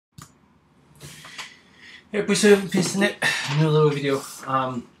Hey, Pisnet, new little video.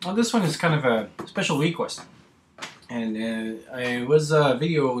 Well, this one is kind of a special request, and it was a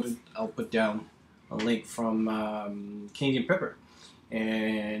video that I'll put down a link from Canadian Prepper,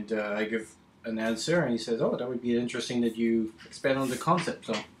 and I give an answer, and he says, "Oh, that would be interesting that you expand on the concept."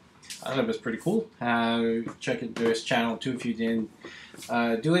 So I thought it was pretty cool. Check into his channel too if you didn't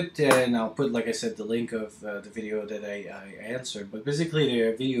do it, and I'll put, like I said, the link of the video that I answered. But basically,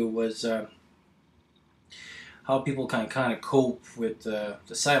 the video was. How people kind of cope with the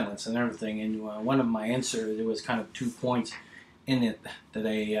silence and everything. And one of my answers, there was kind of 2 points in it that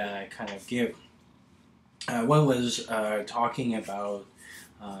I kind of give. One was talking about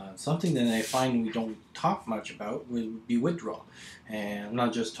something that I find we don't talk much about would be withdrawal. And I'm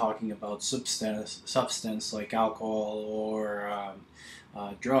not just talking about substance like alcohol or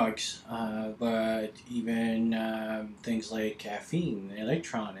drugs, but even things like caffeine,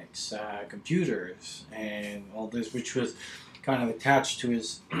 electronics, computers, and all this, which was kind of attached to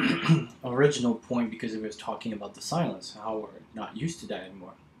his original point because it was talking about the silence, how we're not used to that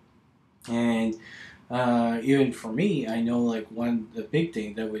anymore. And even for me, I know like the big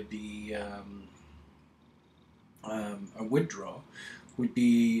thing that would be a withdrawal would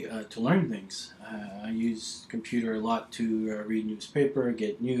be to learn things. I use computer a lot to read newspaper,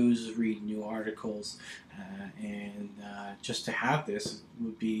 get news, read new articles, and just to have this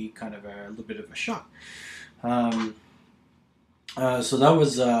would be kind of a little bit of a shock. So that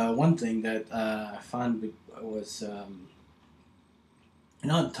was one thing that I found was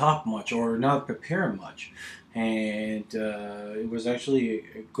not talk much or not prepare much, and it was actually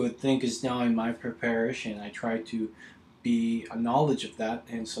a good thing because now in my preparation I try to be a knowledge of that.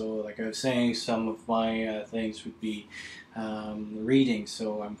 And so like I was saying, some of my things would be reading,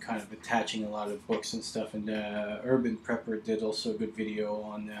 so I'm kind of attaching a lot of books and stuff. And Urban Prepper did also a good video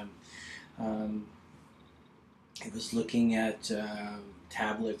on it was looking at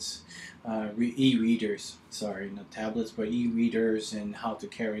tablets, e-readers, sorry, not tablets, but e-readers, and how to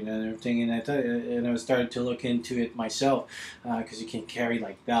carry them and everything. And I started to look into it myself because you can carry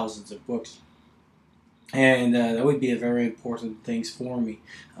like thousands of books. And that would be a very important thing for me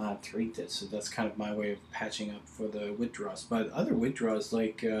to read this. So that's kind of my way of patching up for the withdrawals. But other withdrawals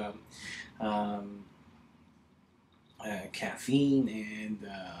like caffeine and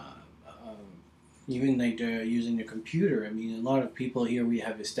even like using the computer. I mean, a lot of people here, we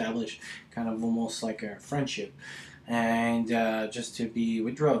have established kind of almost like a friendship. And just to be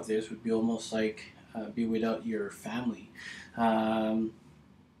withdraw of this would be almost like be without your family.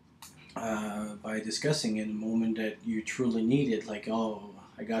 By discussing in a moment that you truly need it, like, oh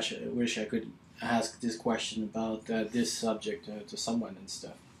my gosh, I wish I could ask this question about this subject to someone and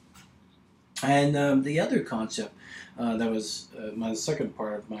stuff. And the other concept that was my second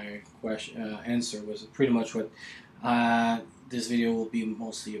part of my question answer was pretty much what this video will be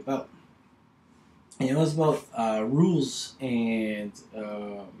mostly about. And it was about rules and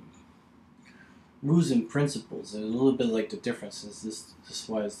principles, and a little bit like the differences. This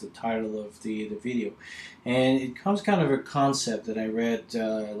was the title of the video, and it comes kind of a concept that I read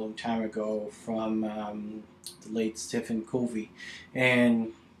a long time ago from the late Stephen Covey.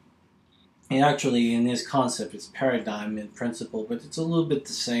 And actually in this concept it's paradigm and principle, but it's a little bit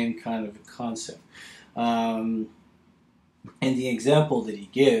the same kind of concept. And the example that he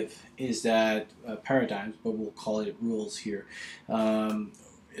give is that paradigms, but we'll call it rules here,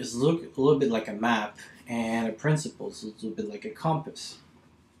 is a little bit like a map, and a principle is a little bit like a compass.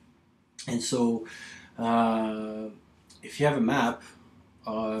 And so if you have a map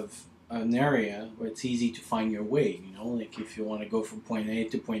of an area where it's easy to find your way, you know, like if you want to go from point A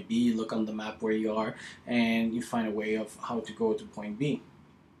to point B, you look on the map where you are and you find a way of how to go to point B.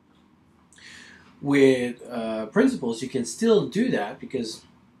 With principles, you can still do that, because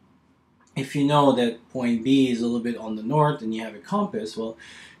if you know that point B is a little bit on the north and you have a compass, well,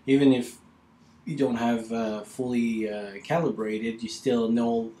 even if you don't have fully calibrated, you still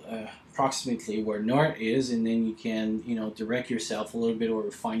know approximately where north is, and then you can, you know, direct yourself a little bit or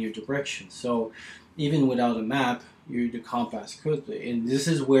find your direction. So even without a map, the compass could be. And this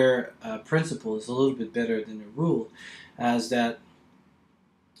is where principle is a little bit better than a rule, as that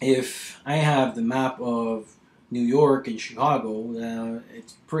if I have the map of New York and Chicago,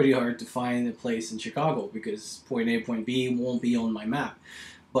 it's pretty hard to find a place in Chicago because point A, point B won't be on my map.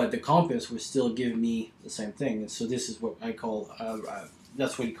 But the compass will still give me the same thing. And so this is what I call,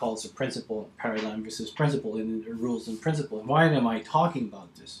 that's what he calls a principle, paradigm versus principle, in rules and principle. And why am I talking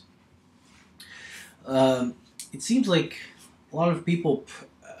about this? It seems like a lot of people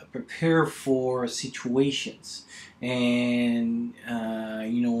prepare for situations, and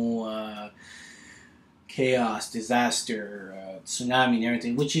chaos, disaster, tsunami, and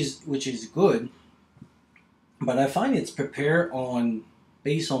everything, which is good. But I find it's prepared on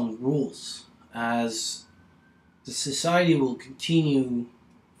based on rules, as the society will continue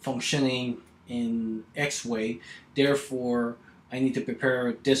functioning in X way. Therefore, I need to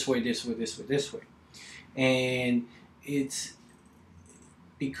prepare this way, this way, this way, this way, and it's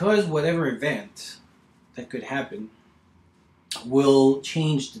because whatever event that could happen will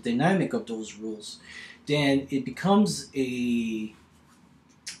change the dynamic of those rules, then it becomes a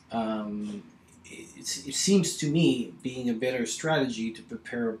it seems to me being a better strategy to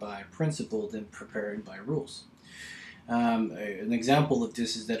prepare by principle than preparing by rules. An example of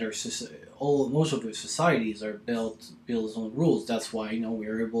this is that most of our societies are built on rules. That's why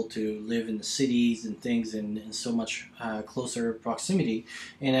we're able to live in the cities and things in so much closer proximity,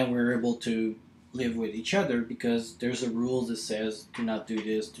 and then we're able to live with each other because there's a rule that says do not do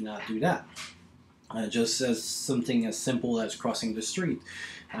this, do not do that. Just as something as simple as crossing the street.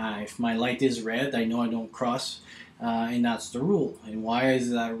 If my light is red, I know I don't cross, and that's the rule. And why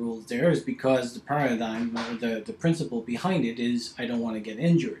is that rule there? Is because the paradigm, the principle behind it is I don't want to get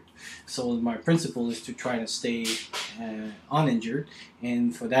injured. So my principle is to try to stay uninjured,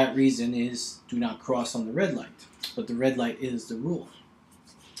 and for that reason is do not cross on the red light. But the red light is the rule.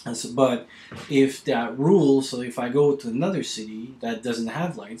 But if that rule, so if I go to another city that doesn't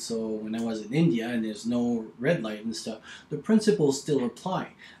have lights, so when I was in India and there's no red light and stuff, the principles still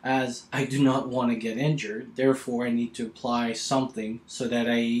apply. As I do not want to get injured, therefore I need to apply something so that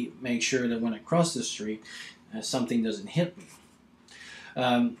I make sure that when I cross the street, something doesn't hit me.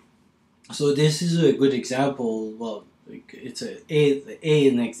 So this is a good example. Well, it's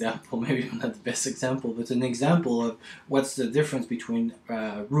an example, maybe not the best example, but an example of what's the difference between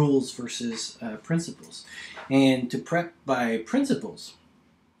rules versus principles. And to prep by principles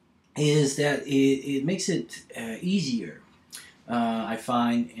is that it makes it easier, I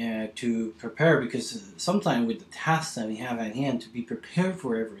find, to prepare, because sometimes with the tasks that we have at hand, to be prepared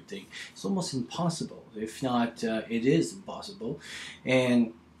for everything, it's almost impossible. If not, it is impossible.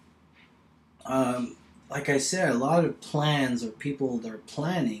 And like I said, a lot of plans or people that are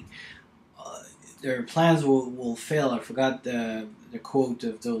planning, their plans will fail. I forgot the quote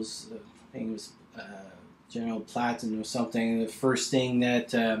of those. I think it was General Patton or something. The first thing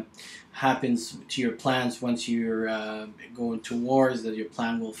that happens to your plans once you're going to war is that your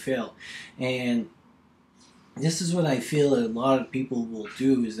plan will fail. And this is what I feel that a lot of people will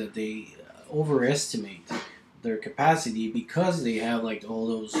do, is that they overestimate their capacity because they have like all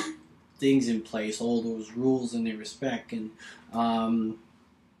those things in place, all those rules in their respect. And one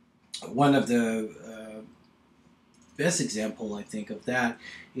of the best example I think of that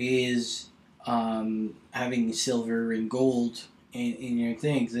is having silver and gold in your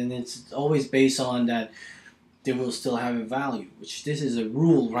things, and it's always based on that they will still have a value, which this is a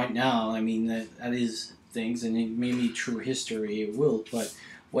rule right now. I mean that is things, and it may be true history, it will, but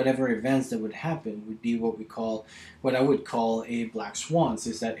whatever events that would happen would be what I would call a black swans,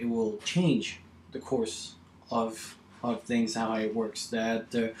 is that it will change the course of things, how it works,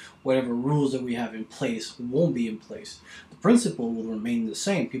 that whatever rules that we have in place won't be in place. The principle will remain the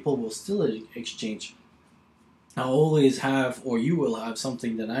same. People will still exchange. I'll always have, or you will have,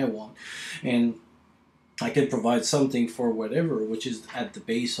 something that I want, and I can provide something for whatever, which is at the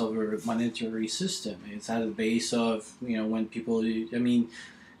base of a monetary system. It's at the base of, when people, I mean,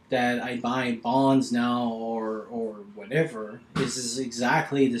 that I buy bonds now or whatever. This is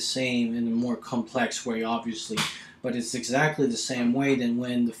exactly the same in a more complex way, obviously, but it's exactly the same way than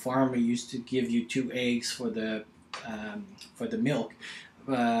when the farmer used to give you 2 eggs for the milk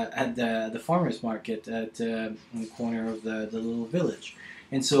at the farmer's market in the corner of the little village.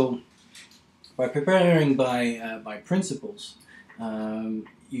 And so by preparing by principles,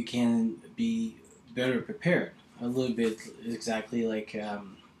 you can be better prepared. A little bit exactly like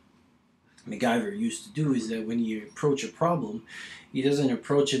MacGyver used to do, is that when you approach a problem, he doesn't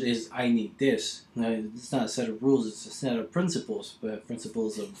approach it as I need this. Now, it's not a set of rules; it's a set of principles.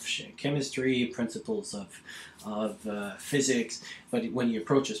 Principles of chemistry, principles of physics. But when you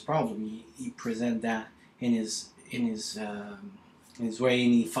approach this problem, you present that in his way,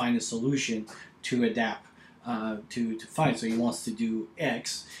 and he find a solution to adapt. To find. So he wants to do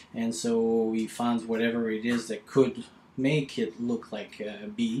X, and so he finds whatever it is that could make it look like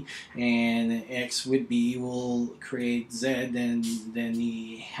B, and X with B will create Z, and then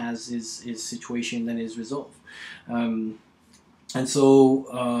he has his situation that is resolved. And so,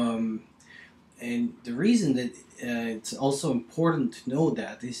 and the reason that it's also important to know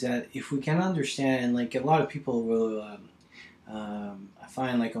that is that if we can understand, like a lot of people will, I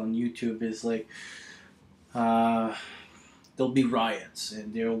find like on YouTube is like, uh, there'll be riots,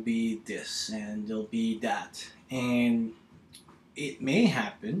 and there'll be this, and there'll be that, and it may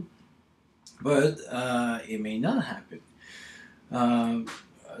happen, but it may not happen. Um,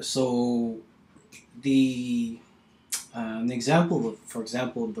 so the an example of, for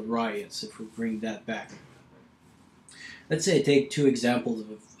example, the riots. If we bring that back, let's say I take two examples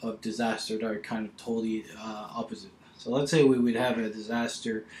of disaster that are kind of totally opposite. So let's say we would have a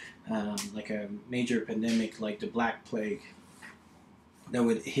disaster, like a major pandemic, like the Black Plague, that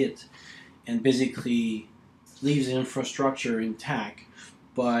would hit and basically leaves the infrastructure intact,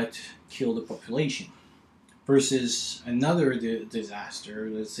 but kill the population. Versus another disaster,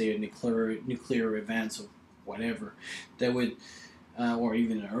 let's say a nuclear event or whatever, that would, or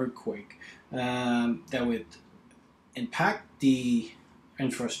even an earthquake, that would impact the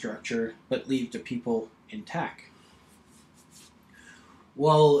infrastructure but leave the people intact.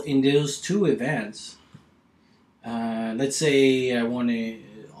 Well, in those two events, let's say I want to,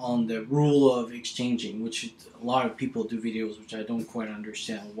 on the rule of exchanging, which a lot of people do videos, which I don't quite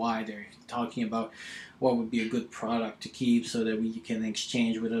understand why they're talking about what would be a good product to keep so that we can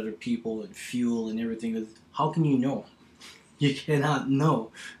exchange with other people and fuel and everything. How can you know? You cannot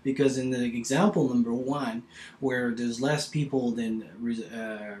know, because in the example number one, where there's less people than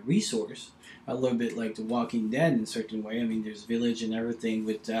resource, a little bit like The Walking Dead in a certain way. I mean, there's village and everything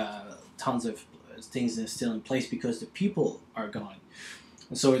with tons of things that are still in place because the people are gone.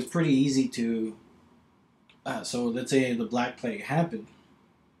 And so it's pretty easy to. So let's say the Black Plague happened,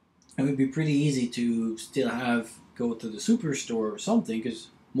 it would be pretty easy to still go to the superstore or something, because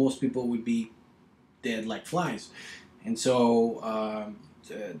most people would be dead like flies. And so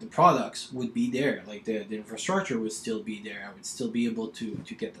the products would be there, like the infrastructure would still be there. I would still be able to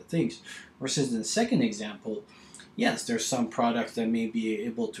get the things. Versus in the second example, yes, there's some products that may be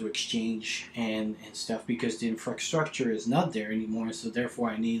able to exchange and stuff because the infrastructure is not there anymore. So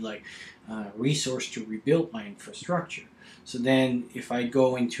therefore, I need like resource to rebuild my infrastructure. So then, if I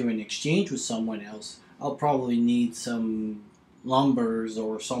go into an exchange with someone else, I'll probably need some lumbers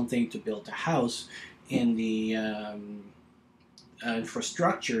or something to build a house in the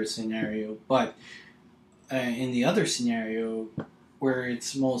infrastructure scenario. But in the other scenario, where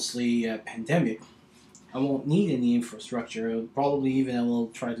it's mostly a pandemic, I won't need any infrastructure. Probably even I will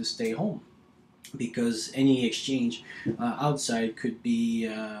try to stay home, because any exchange outside could be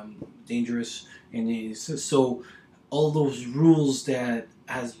dangerous. And so all those rules that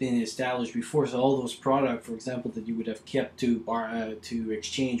has been established before, so all those products, for example, that you would have kept to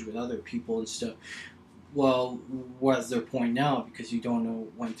exchange with other people and stuff, well, what's their point now, because you don't know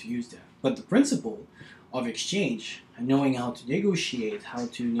when to use that. But the principle of exchange and knowing how to negotiate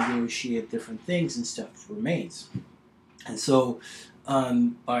different things and stuff remains. And so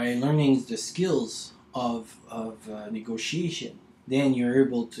by learning the skills of negotiation, then you're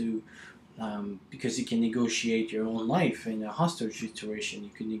able to, because you can negotiate your own life in a hostage situation. You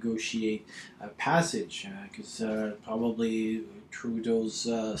can negotiate a passage, because probably through those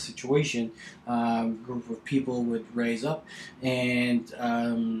situations, group of people would raise up, and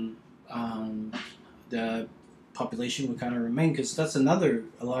the population would kind of remain. Because that's another,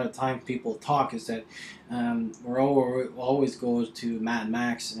 a lot of time people talk is that we're always go to Mad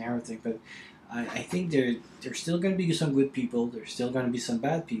Max and everything, but I think there's still going to be some good people. There's still going to be some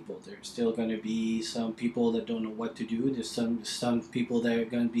bad people. There's still going to be some people that don't know what to do. There's some people that are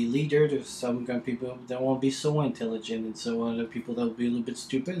going to be leaders. There's some people that won't be so intelligent, and so other people that will be a little bit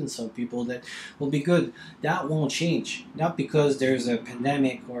stupid, and some people that will be good. That won't change. Not because there's a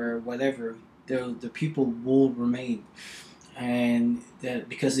pandemic or whatever. The people will remain. And that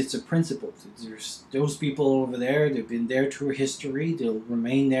because it's a principle. There's those people over there. They've been there through history. They'll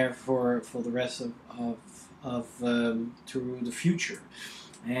remain there for the rest of through the future.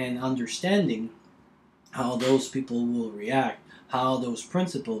 And understanding how those people will react, how those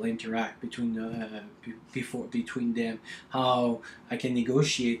principles interact between between them, how I can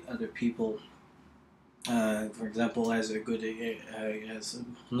negotiate other people. For example, as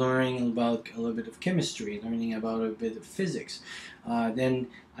learning about a little bit of chemistry, learning about a bit of physics, then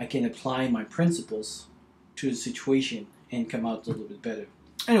I can apply my principles to the situation and come out a little bit better.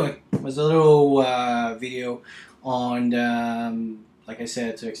 Anyway, it was a little video on, like I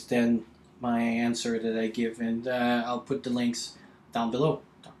said, to extend my answer that I give, and I'll put the links down below.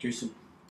 Talk to you soon.